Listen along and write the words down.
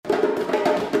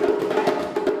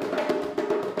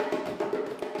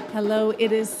Hello,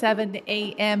 it is 7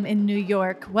 a.m. in New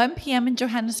York, 1 p.m. in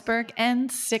Johannesburg,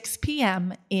 and 6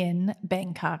 p.m. in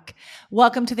Bangkok.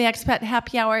 Welcome to the Expat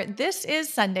Happy Hour. This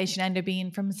is Sunday Shenanda Bean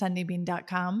from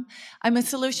SundayBean.com. I'm a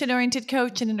solution-oriented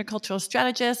coach and intercultural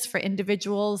strategist for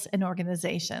individuals and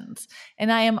organizations,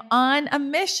 and I am on a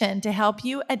mission to help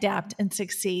you adapt and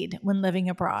succeed when living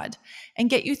abroad and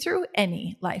get you through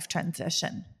any life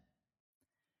transition.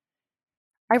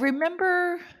 I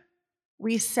remember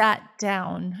we sat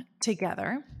down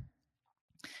together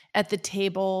at the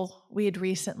table we had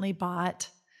recently bought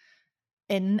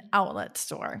in an outlet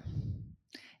store.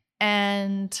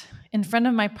 And in front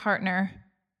of my partner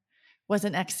was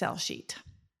an Excel sheet.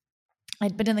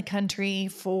 I'd been in the country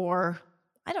for,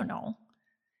 I don't know,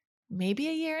 maybe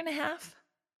a year and a half.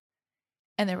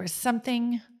 And there was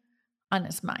something on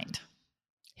his mind.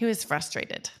 He was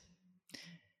frustrated.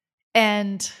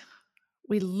 And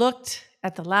we looked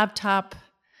at the laptop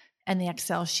and the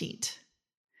Excel sheet.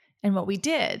 And what we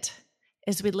did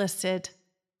is we listed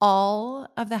all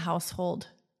of the household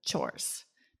chores,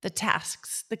 the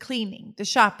tasks, the cleaning, the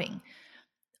shopping,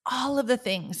 all of the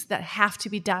things that have to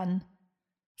be done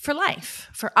for life,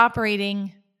 for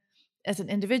operating as an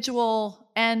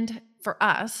individual and for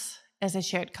us as a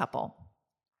shared couple.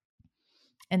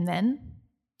 And then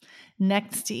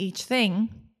next to each thing,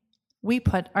 we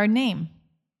put our name,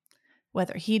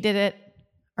 whether he did it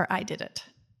or I did it.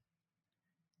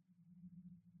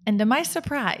 And to my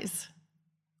surprise,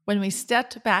 when we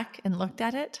stepped back and looked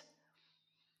at it,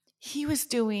 he was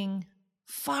doing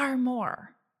far more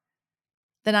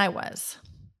than I was.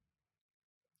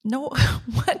 No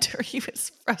wonder he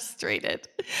was frustrated.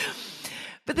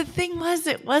 But the thing was,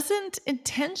 it wasn't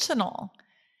intentional.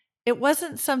 It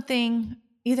wasn't something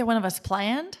either one of us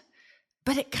planned,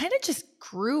 but it kind of just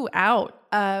grew out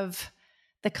of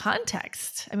the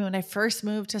context. I mean, when I first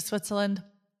moved to Switzerland,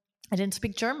 I didn't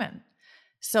speak German.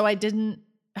 So I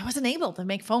wasn't able to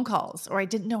make phone calls, or I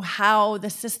didn't know how the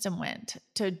system went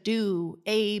to do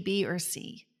A, B, or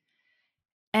C.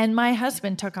 And my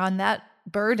husband took on that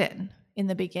burden in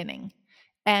the beginning.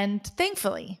 And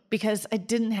thankfully, because I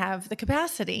didn't have the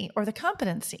capacity or the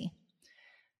competency.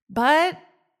 But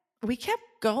we kept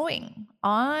going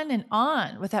on and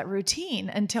on with that routine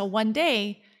until one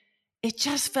day it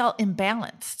just felt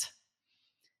imbalanced,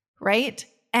 right?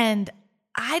 And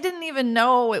I didn't even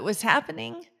know it was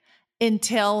happening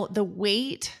until the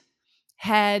weight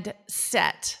had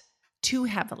set too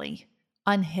heavily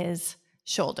on his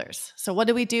shoulders. So what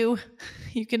do we do?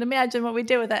 You can imagine what we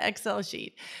did with that Excel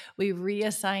sheet. We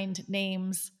reassigned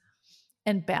names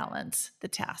and balanced the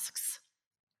tasks,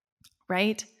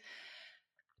 right?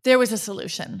 There was a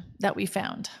solution that we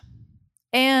found.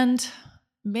 And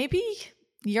maybe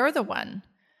you're the one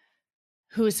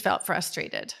who's felt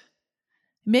frustrated.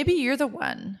 Maybe you're the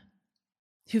one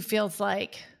who feels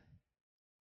like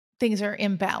things are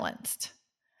imbalanced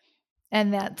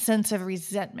and that sense of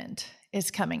resentment is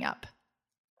coming up.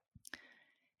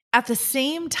 At the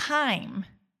same time,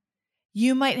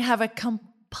 you might have a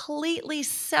completely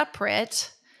separate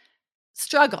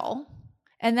struggle,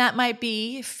 and that might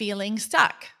be feeling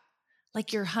stuck.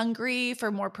 Like you're hungry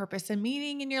for more purpose and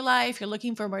meaning in your life. You're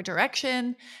looking for more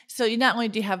direction. So you not only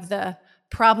do you have the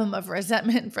problem of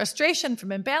resentment and frustration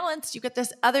from imbalance, you get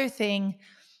this other thing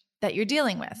that you're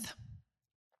dealing with.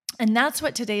 And that's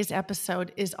what today's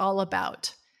episode is all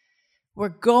about. We're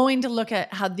going to look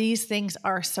at how these things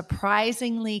are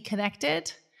surprisingly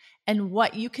connected and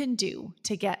what you can do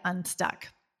to get unstuck.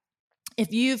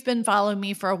 If you've been following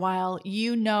me for a while,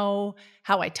 you know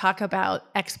how I talk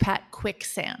about expat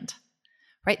quicksand,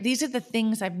 right? These are the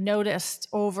things I've noticed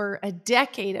over a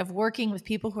decade of working with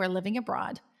people who are living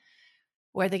abroad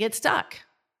where they get stuck.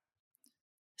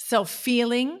 So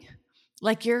feeling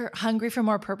like you're hungry for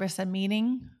more purpose and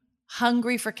meaning,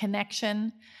 hungry for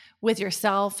connection with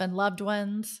yourself and loved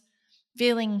ones,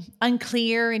 feeling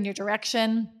unclear in your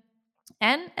direction,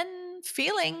 and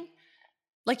feeling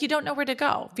like you don't know where to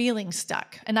go, feeling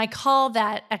stuck. And I call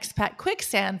that expat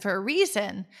quicksand for a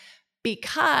reason,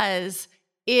 because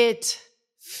it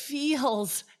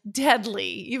feels deadly,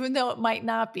 even though it might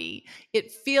not be.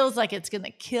 It feels like it's going to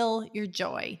kill your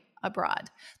joy abroad.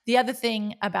 The other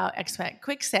thing about expat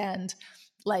quicksand,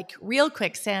 like real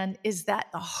quicksand, is that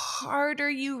the harder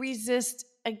you resist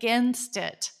against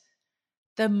it,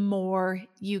 the more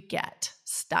you get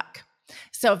stuck.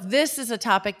 So if this is a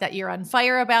topic that you're on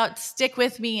fire about, stick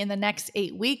with me in the next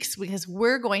 8 weeks, because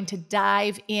we're going to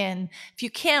dive in. If you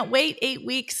can't wait 8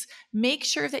 weeks, make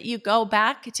sure that you go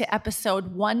back to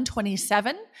episode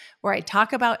 127, where I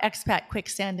talk about expat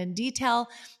quicksand in detail.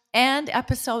 and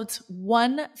episodes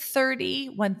 130,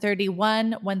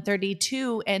 131,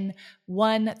 132, and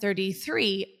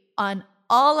 133 on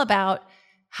all about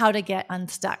how to get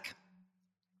unstuck.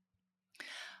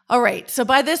 All right, so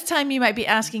by this time you might be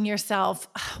asking yourself,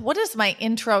 what does my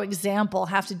intro example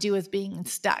have to do with being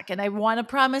stuck? And I want to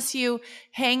promise you,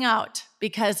 hang out,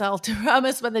 because I'll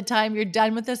promise by the time you're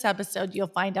done with this episode, you'll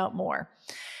find out more.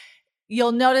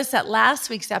 You'll notice that last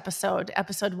week's episode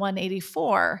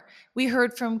 184, we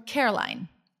heard from Caroline,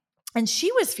 and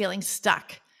she was feeling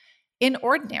stuck in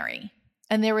ordinary.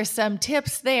 And there were some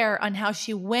tips there on how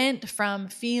she went from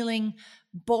feeling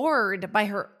bored by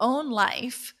her own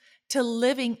life to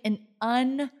living an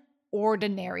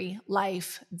unordinary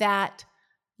life that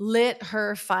lit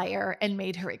her fire and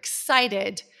made her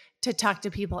excited to talk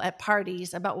to people at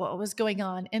parties about what was going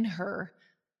on in her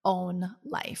own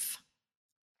life.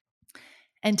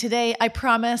 And today, I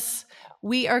promise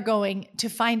we are going to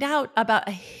find out about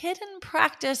a hidden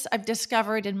practice I've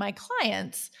discovered in my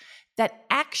clients that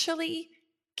actually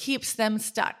keeps them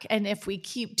stuck. And if we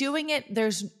keep doing it,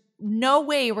 there's no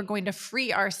way we're going to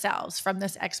free ourselves from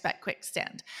this expat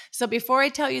quicksand. So before I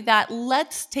tell you that,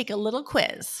 let's take a little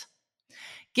quiz.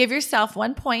 Give yourself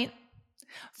 1 point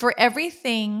for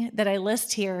everything that I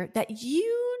list here that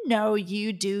you know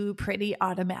you do pretty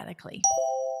automatically.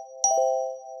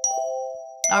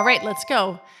 All right, let's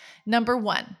go. Number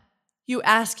 1, you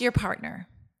ask your partner,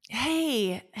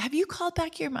 hey, have you called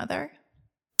back your mother?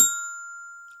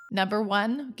 Number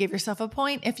 1, give yourself a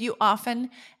point if you often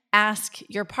ask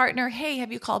your partner, hey,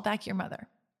 have you called back your mother?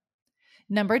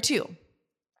 Number 2,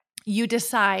 you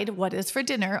decide what is for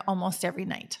dinner almost every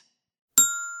night.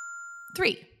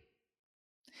 3,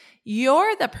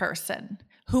 you're the person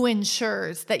who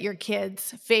ensures that your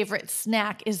kid's favorite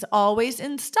snack is always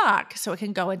in stock so it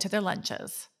can go into their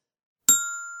lunches.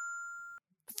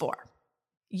 4,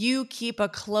 you keep a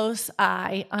close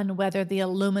eye on whether the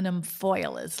aluminum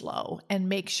foil is low and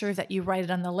make sure that you write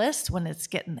it on the list when it's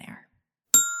getting there.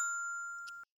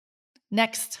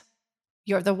 Next,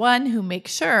 you're the one who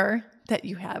makes sure that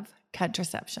you have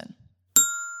contraception.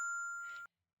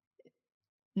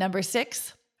 Number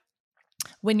 6,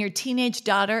 when your teenage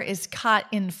daughter is caught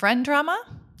in friend drama,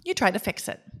 you try to fix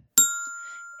it.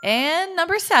 And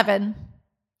number 7,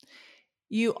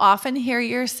 you often hear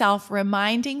yourself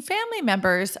reminding family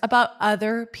members about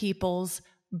other people's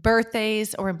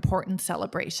birthdays or important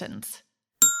celebrations.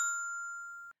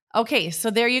 Okay, so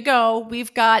there you go.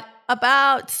 We've got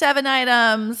about 7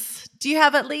 items. Do you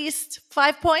have at least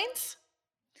 5 points?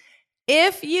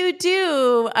 If you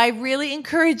do, I really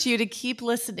encourage you to keep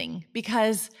listening,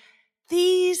 because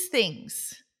these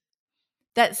things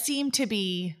that seem to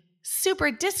be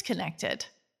super disconnected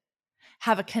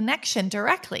have a connection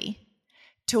directly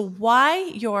to why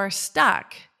you're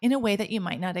stuck in a way that you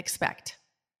might not expect.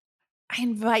 I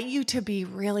invite you to be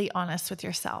really honest with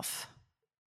yourself.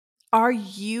 Are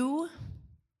you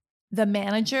the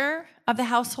manager of the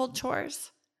household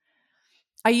chores?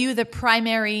 Are you the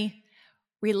primary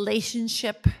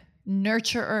relationship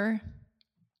nurturer?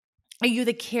 Are you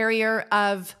the carrier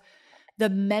of the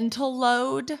mental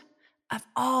load of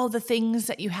all the things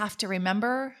that you have to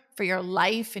remember for your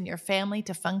life and your family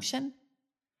to function?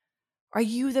 Are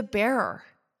you the bearer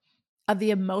of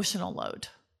the emotional load?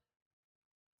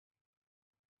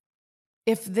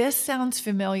 If this sounds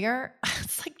familiar,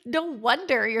 it's like, no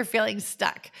wonder you're feeling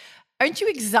stuck. Aren't you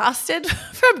exhausted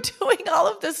from doing all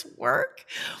of this work?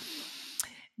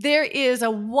 There is a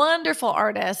wonderful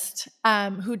artist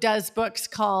who does books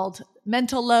called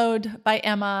Mental Load by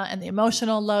Emma and The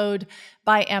Emotional Load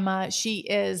by Emma. She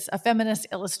is a feminist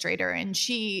illustrator, and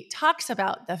she talks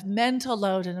about the mental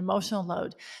load and emotional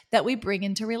load that we bring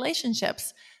into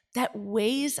relationships that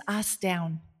weighs us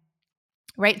down.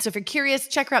 Right? So if you're curious,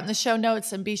 check her out in the show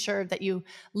notes and be sure that you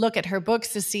look at her books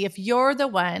to see if you're the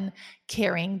one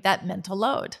carrying that mental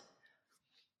load.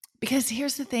 Because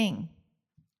here's the thing.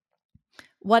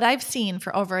 What I've seen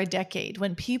for over a decade,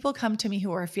 when people come to me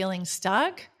who are feeling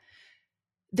stuck,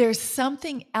 there's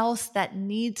something else that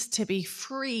needs to be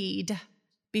freed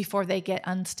before they get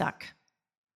unstuck.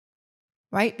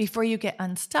 Right? Before you get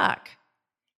unstuck,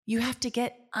 you have to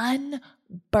get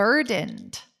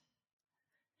unburdened.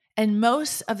 And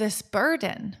most of this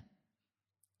burden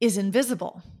is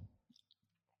invisible.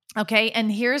 Okay,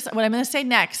 and here's what I'm going to say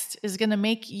next is going to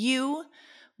make you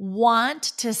want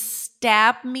to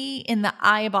stab me in the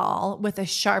eyeball with a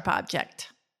sharp object.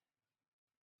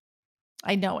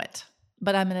 I know it,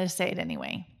 but I'm going to say it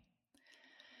anyway.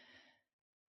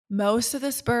 Most of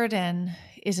this burden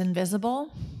is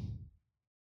invisible.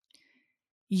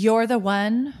 You're the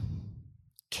one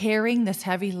carrying this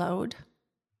heavy load.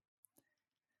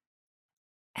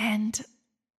 And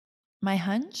my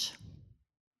hunch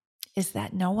is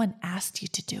that no one asked you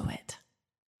to do it.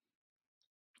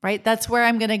 Right? That's where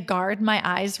I'm going to guard my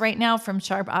eyes right now from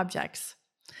sharp objects.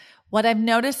 What I've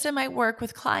noticed in my work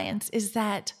with clients is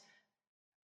that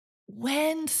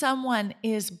when someone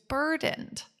is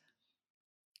burdened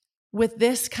with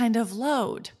this kind of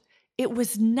load, it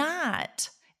was not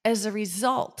as a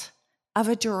result of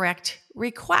a direct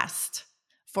request.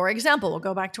 For example, we'll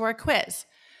go back to our quiz.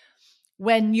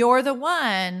 When you're the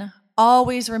one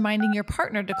always reminding your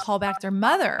partner to call back their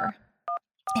mother,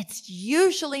 it's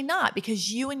usually not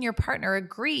because you and your partner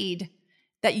agreed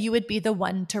that you would be the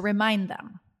one to remind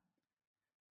them.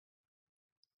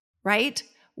 Right?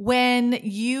 When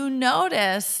you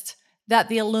noticed that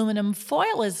the aluminum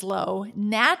foil is low,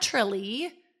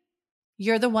 naturally,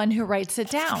 you're the one who writes it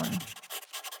down.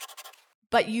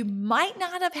 But you might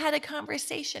not have had a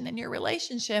conversation in your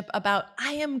relationship about,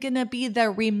 I am going to be the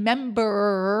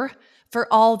rememberer for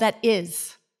all that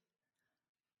is.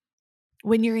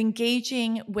 When you're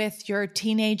engaging with your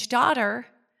teenage daughter,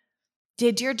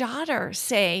 did your daughter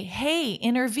say, hey,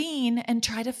 intervene and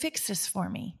try to fix this for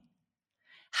me?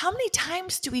 How many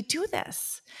times do we do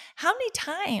this? How many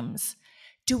times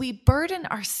do we burden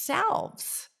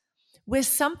ourselves with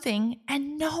something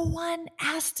and no one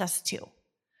asked us to?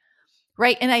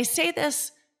 Right? And I say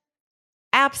this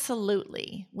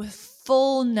absolutely with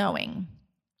full knowing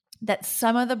that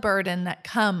some of the burden that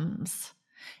comes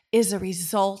is a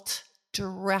result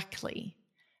directly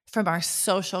from our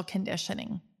social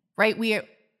conditioning, right? We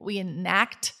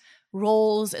enact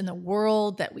roles in the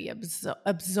world that we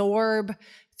absorb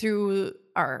through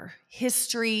our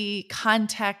history,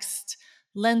 context,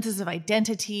 lenses of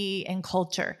identity, and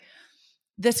culture.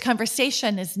 This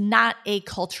conversation is not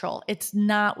acultural. It's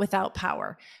not without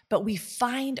power, but we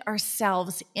find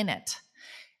ourselves in it.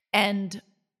 And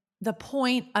the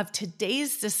point of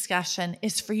today's discussion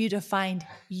is for you to find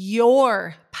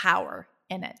your power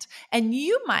in it. And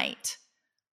you might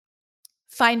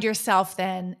find yourself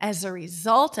then, as a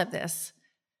result of this,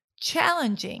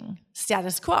 challenging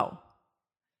status quo,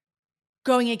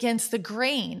 going against the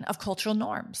grain of cultural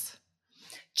norms,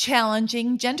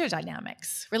 challenging gender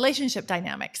dynamics, relationship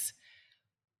dynamics.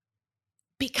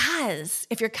 Because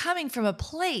if you're coming from a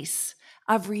place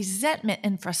of resentment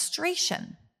and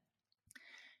frustration,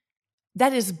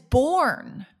 that is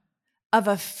born of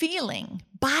a feeling,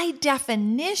 by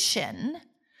definition,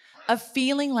 of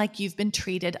feeling like you've been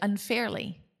treated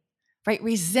unfairly, right?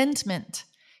 Resentment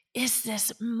is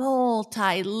this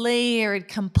multi-layered,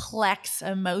 complex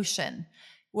emotion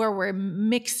where we're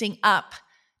mixing up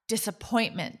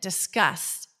disappointment,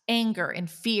 disgust, anger, and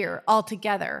fear all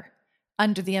together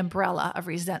under the umbrella of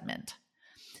resentment.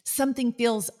 Something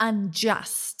feels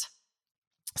unjust.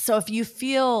 So if you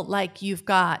feel like you've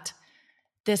got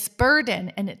this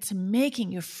burden and it's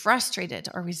making you frustrated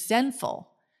or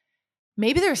resentful,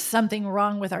 maybe there's something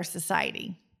wrong with our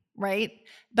society, right?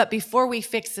 But before we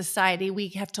fix society, we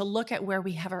have to look at where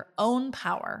we have our own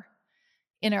power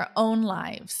in our own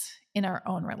lives, in our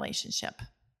own relationship,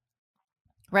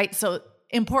 right? So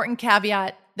important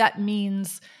caveat, that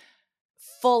means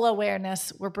full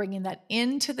awareness. We're bringing that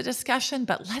into the discussion,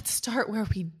 but let's start where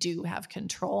we do have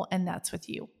control, and that's with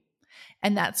you.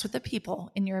 And that's with the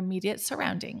people in your immediate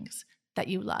surroundings that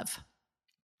you love.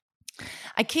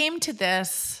 I came to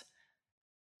this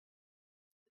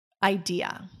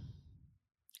idea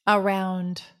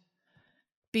around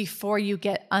before you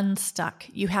get unstuck,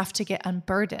 you have to get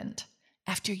unburdened.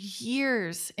 After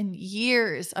years and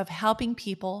years of helping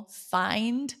people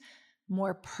find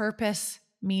more purpose,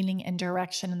 meaning, and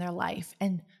direction in their life.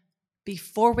 And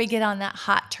before we get on that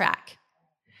hot track,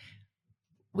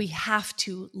 we have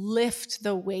to lift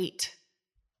the weight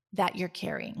that you're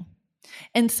carrying.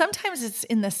 And sometimes it's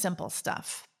in the simple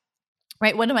stuff,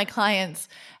 right? One of my clients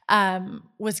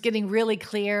was getting really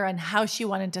clear on how she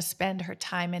wanted to spend her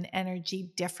time and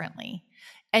energy differently.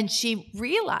 And she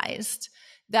realized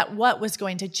that what was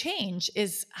going to change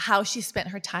is how she spent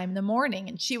her time in the morning.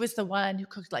 And she was the one who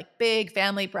cooked like big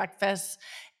family breakfasts.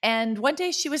 And one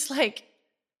day she was like,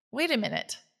 wait a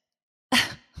minute.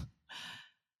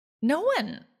 No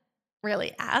one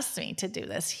really asked me to do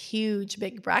this huge,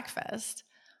 big breakfast.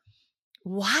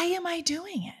 Why am I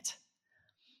doing it?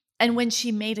 And when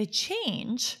she made a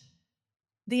change,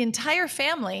 the entire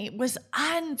family was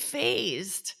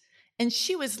unfazed, and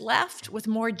she was left with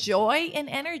more joy and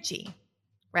energy,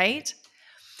 right?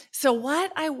 So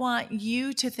what I want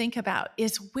you to think about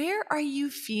is, where are you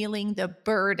feeling the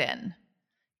burden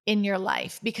in your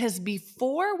life? Because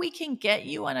before we can get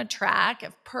you on a track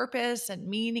of purpose and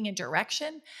meaning and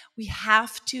direction, we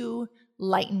have to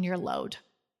lighten your load.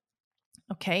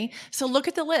 Okay, so look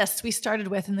at the list we started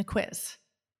with in the quiz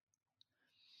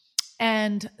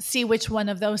and see which one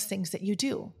of those things that you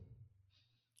do,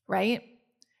 right?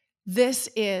 This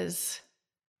is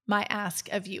my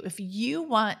ask of you. If you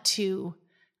want to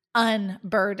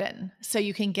unburden so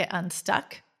you can get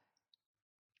unstuck,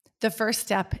 the first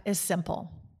step is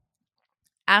simple.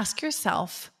 Ask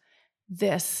yourself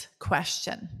this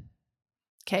question.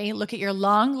 Okay, look at your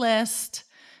long list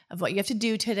of what you have to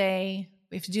do today,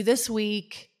 what you have to do this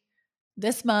week,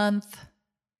 this month,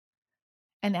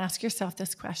 and ask yourself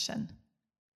this question.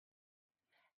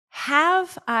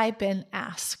 Have I been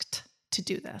asked to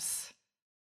do this?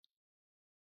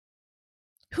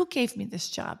 Who gave me this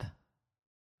job?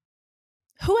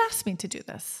 Who asked me to do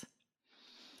this?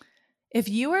 If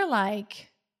you are like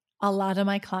a lot of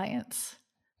my clients,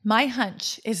 my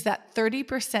hunch is that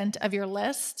 30% of your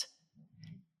list,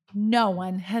 no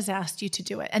one has asked you to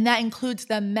do it. And that includes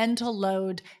the mental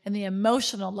load and the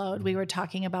emotional load we were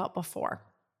talking about before,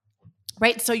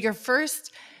 right? So your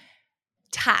first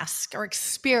task or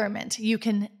experiment you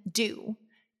can do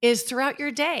is throughout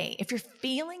your day, if you're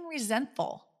feeling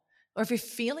resentful or if you're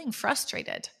feeling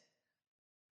frustrated,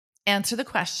 answer the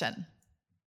question,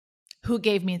 who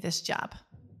gave me this job?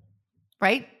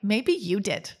 Right? Maybe you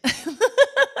did.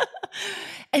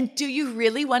 And do you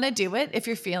really want to do it if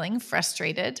you're feeling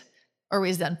frustrated or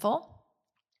resentful?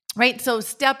 Right? So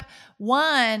step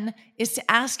one is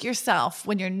to ask yourself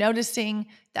when you're noticing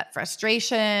that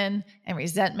frustration and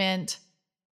resentment,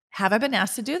 have I been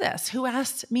asked to do this? Who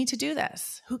asked me to do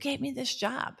this? Who gave me this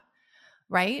job?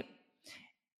 Right?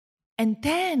 And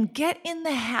then get in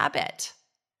the habit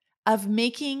of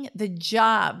making the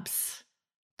jobs,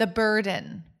 the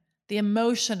burden, the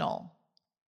emotional,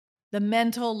 the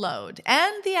mental load,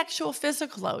 and the actual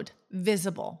physical load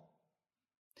visible.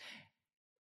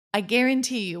 I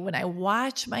guarantee you, when I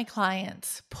watch my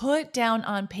clients put down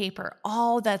on paper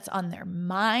all that's on their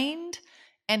mind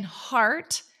and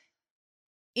heart,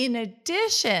 in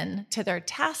addition to their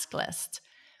task list,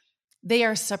 they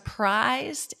are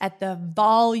surprised at the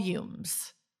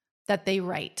volumes that they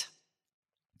write.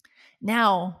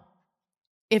 Now,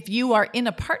 if you are in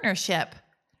a partnership,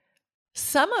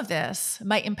 some of this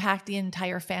might impact the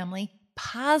entire family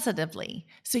positively.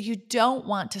 So you don't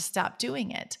want to stop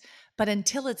doing it. But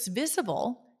until it's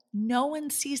visible, no one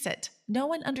sees it. No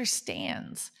one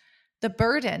understands the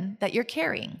burden that you're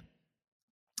carrying.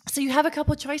 So you have a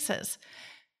couple choices.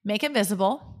 Make it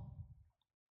visible,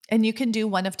 and you can do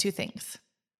one of two things.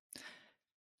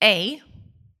 A,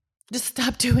 just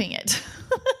stop doing it.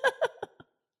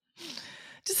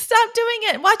 Just stop doing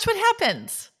it. Watch what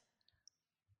happens.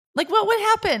 Like, what would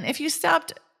happen if you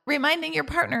stopped reminding your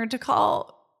partner to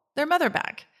call their mother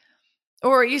back?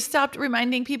 Or you stopped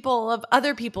reminding people of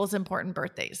other people's important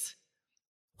birthdays?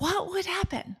 What would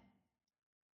happen?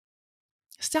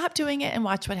 Stop doing it and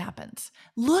watch what happens.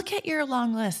 Look at your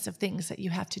long list of things that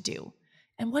you have to do.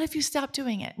 And what if you stop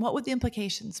doing it? What would the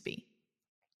implications be?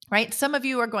 Right? Some of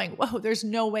you are going, whoa, there's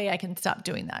no way I can stop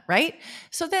doing that, right?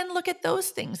 So then look at those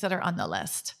things that are on the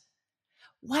list.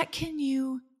 What can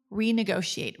you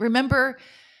renegotiate? Remember,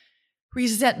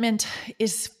 resentment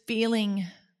is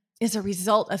a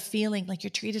result of feeling like you're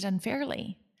treated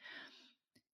unfairly.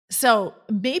 So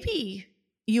maybe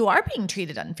you are being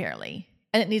treated unfairly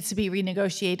and it needs to be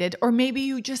renegotiated, or maybe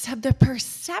you just have the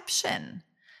perception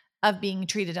of being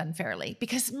treated unfairly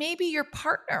because maybe your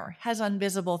partner has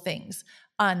invisible things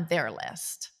on their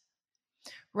list,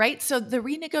 right? So the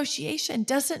renegotiation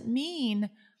doesn't mean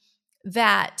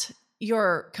that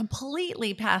you're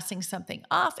completely passing something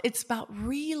off. It's about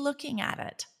re-looking at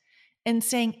it and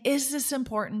saying, is this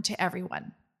important to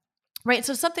everyone? Right?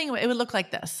 So something, it would look like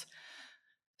this.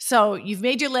 So you've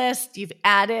made your list, you've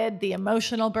added the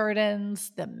emotional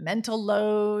burdens, the mental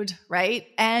load, right?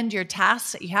 And your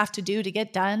tasks that you have to do to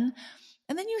get done.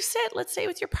 And then you sit, let's say,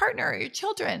 with your partner or your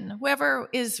children, whoever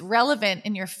is relevant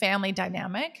in your family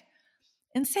dynamic,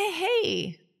 and say,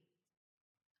 hey,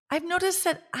 I've noticed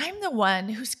that I'm the one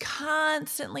who's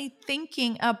constantly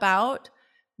thinking about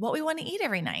what we want to eat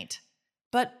every night,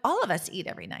 but all of us eat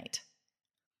every night.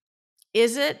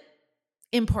 Is it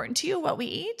important to you what we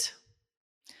eat?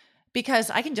 Because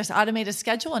I can just automate a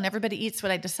schedule and everybody eats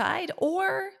what I decide,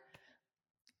 or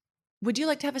would you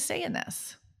like to have a say in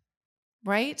this?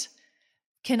 Right?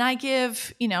 Can I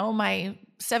give, my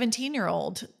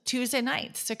 17-year-old Tuesday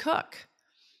nights to cook?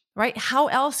 Right? How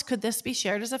else could this be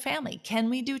shared as a family? Can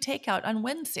we do takeout on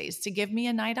Wednesdays to give me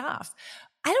a night off?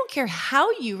 I don't care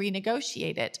how you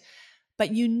renegotiate it,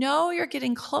 but you're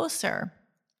getting closer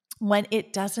when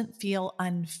it doesn't feel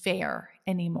unfair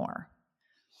anymore,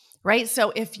 right?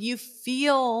 So if you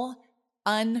feel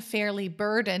unfairly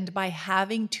burdened by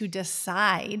having to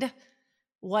decide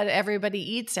what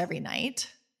everybody eats every night.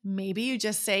 Maybe you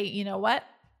just say, you know what?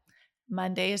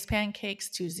 Monday is pancakes,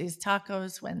 Tuesday is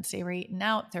tacos, Wednesday we're eating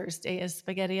out, Thursday is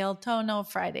spaghetti al tono,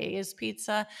 Friday is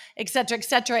pizza, et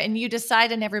cetera, and you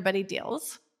decide and everybody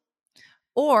deals.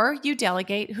 Or you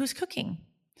delegate who's cooking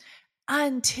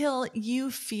until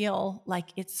you feel like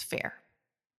it's fair,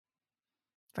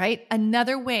 right?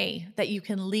 Another way that you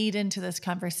can lead into this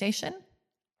conversation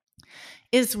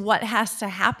is what has to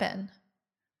happen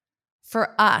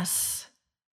for us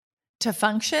to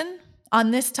function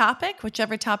on this topic,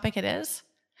 whichever topic it is,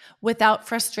 without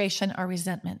frustration or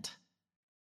resentment.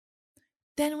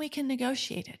 Then we can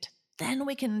negotiate it. Then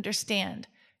we can understand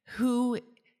who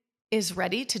is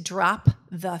ready to drop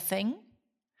the thing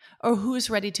or who's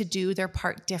ready to do their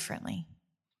part differently,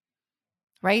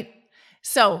 right?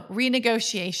 So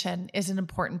renegotiation is an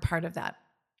important part of that.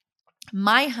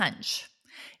 My hunch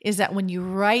is that when you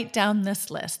write down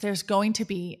this list, there's going to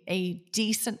be a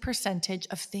decent percentage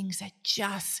of things that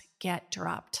just get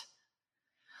dropped.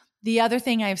 The other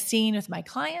thing I've seen with my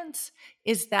clients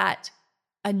is that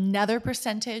another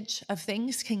percentage of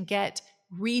things can get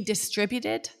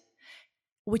redistributed,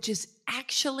 which is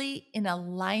actually in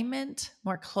alignment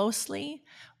more closely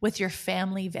with your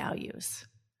family values.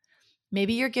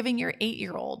 Maybe you're giving your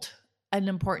 8-year-old an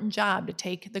important job to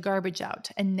take the garbage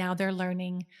out, and now they're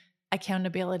learning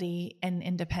accountability and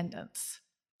independence,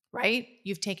 right?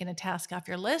 You've taken a task off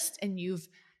your list and you've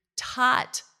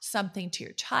taught something to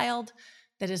your child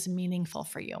that is meaningful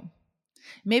for you.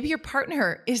 Maybe your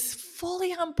partner is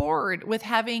fully on board with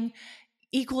having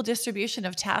equal distribution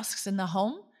of tasks in the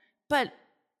home, but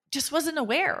just wasn't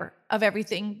aware of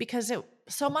everything because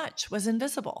so much was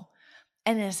invisible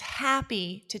and is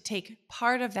happy to take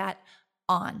part of that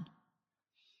on.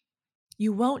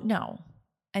 You won't know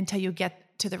until you get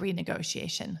to the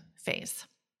renegotiation phase.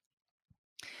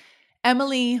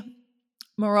 Emily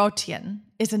Morotian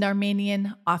is an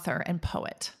Armenian author and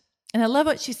poet. And I love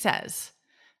what she says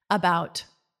about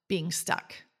being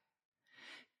stuck.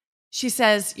 She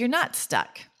says, you're not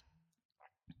stuck.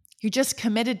 You're just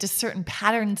committed to certain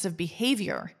patterns of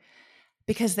behavior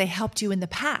because they helped you in the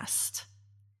past.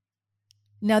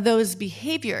 Now, those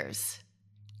behaviors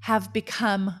have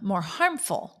become more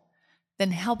harmful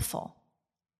than helpful.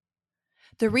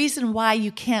 The reason why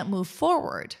you can't move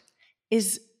forward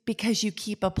is because you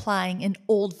keep applying an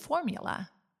old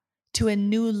formula to a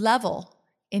new level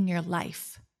in your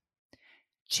life.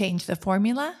 Change the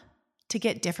formula to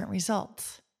get different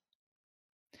results.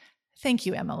 Thank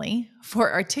you, Emily,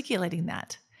 for articulating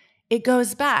that. It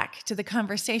goes back to the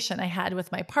conversation I had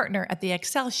with my partner at the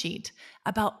Excel sheet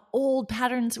about old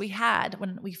patterns we had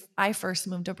when I first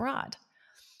moved abroad.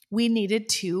 We needed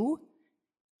to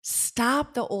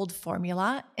stop the old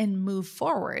formula and move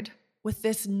forward with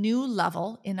this new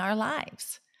level in our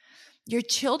lives. Your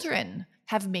children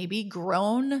have maybe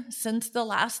grown since the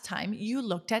last time you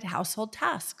looked at household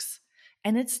tasks,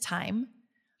 and it's time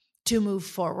to move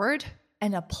forward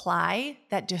and apply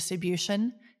that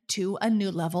distribution to a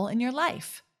new level in your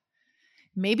life.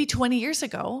 Maybe 20 years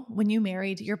ago, when you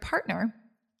married your partner,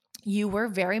 you were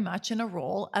very much in a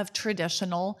role of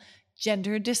traditional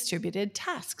gender distributed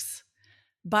tasks.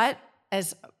 But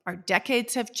as our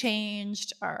decades have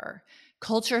changed, our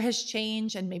culture has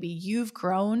changed, and maybe you've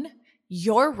grown,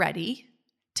 you're ready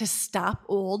to stop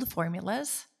old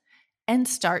formulas and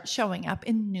start showing up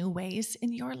in new ways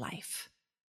in your life.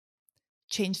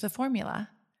 Change the formula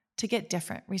to get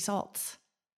different results.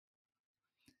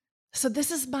 So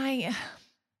this is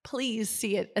please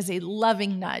see it as a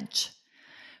loving nudge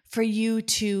for you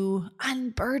to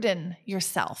unburden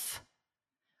yourself.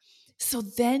 So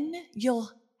then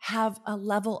you'll have a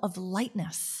level of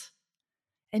lightness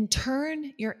and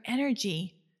turn your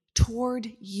energy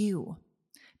toward you,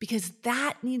 because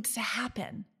that needs to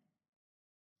happen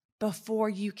before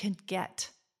you can get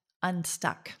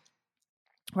unstuck,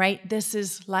 right? This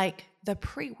is like the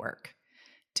pre-work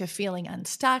to feeling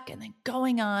unstuck and then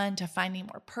going on to finding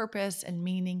more purpose and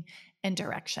meaning and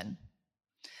direction.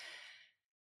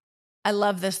 I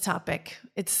love this topic.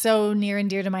 It's so near and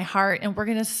dear to my heart, and we're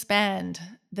going to spend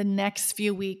the next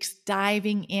few weeks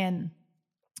diving in.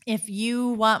 If you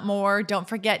want more, don't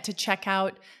forget to check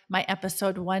out my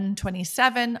episode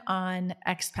 127 on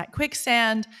Expat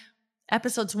Quicksand.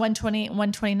 Episodes 120 and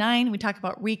 129, we talk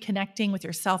about reconnecting with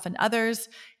yourself and others,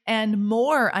 and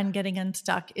more on getting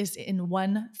unstuck is in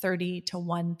 130 to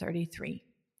 133,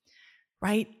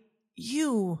 right?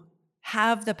 You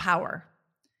have the power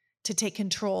to take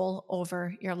control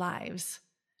over your lives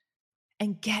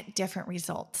and get different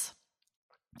results.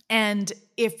 And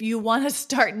if you want to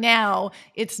start now,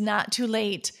 it's not too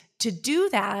late to do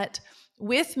that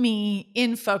with me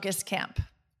in Focus Camp.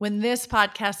 When this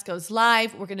podcast goes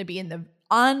live, we're going to be in the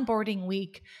onboarding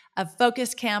week of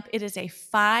Focus Camp. It is a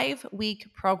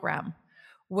 5-week program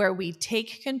where we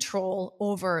take control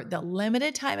over the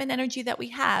limited time and energy that we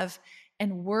have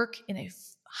and work in a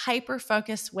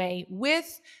hyper-focused way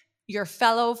with your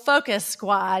fellow Focus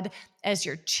Squad as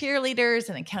your cheerleaders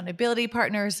and accountability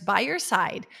partners by your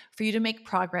side for you to make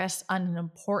progress on an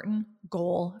important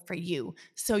goal for you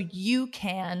so you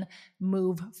can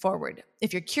move forward.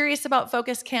 If you're curious about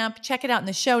Focus Camp, check it out in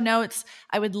the show notes.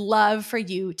 I would love for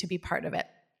you to be part of it.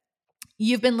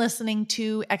 You've been listening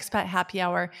to Expat Happy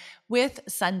Hour with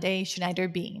Sunday Schneider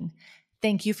Bean.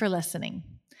 Thank you for listening.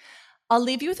 I'll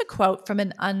leave you with a quote from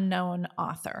an unknown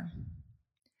author.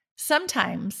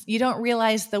 Sometimes you don't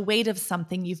realize the weight of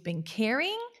something you've been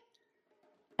carrying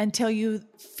until you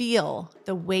feel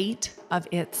the weight of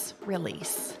its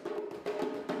release.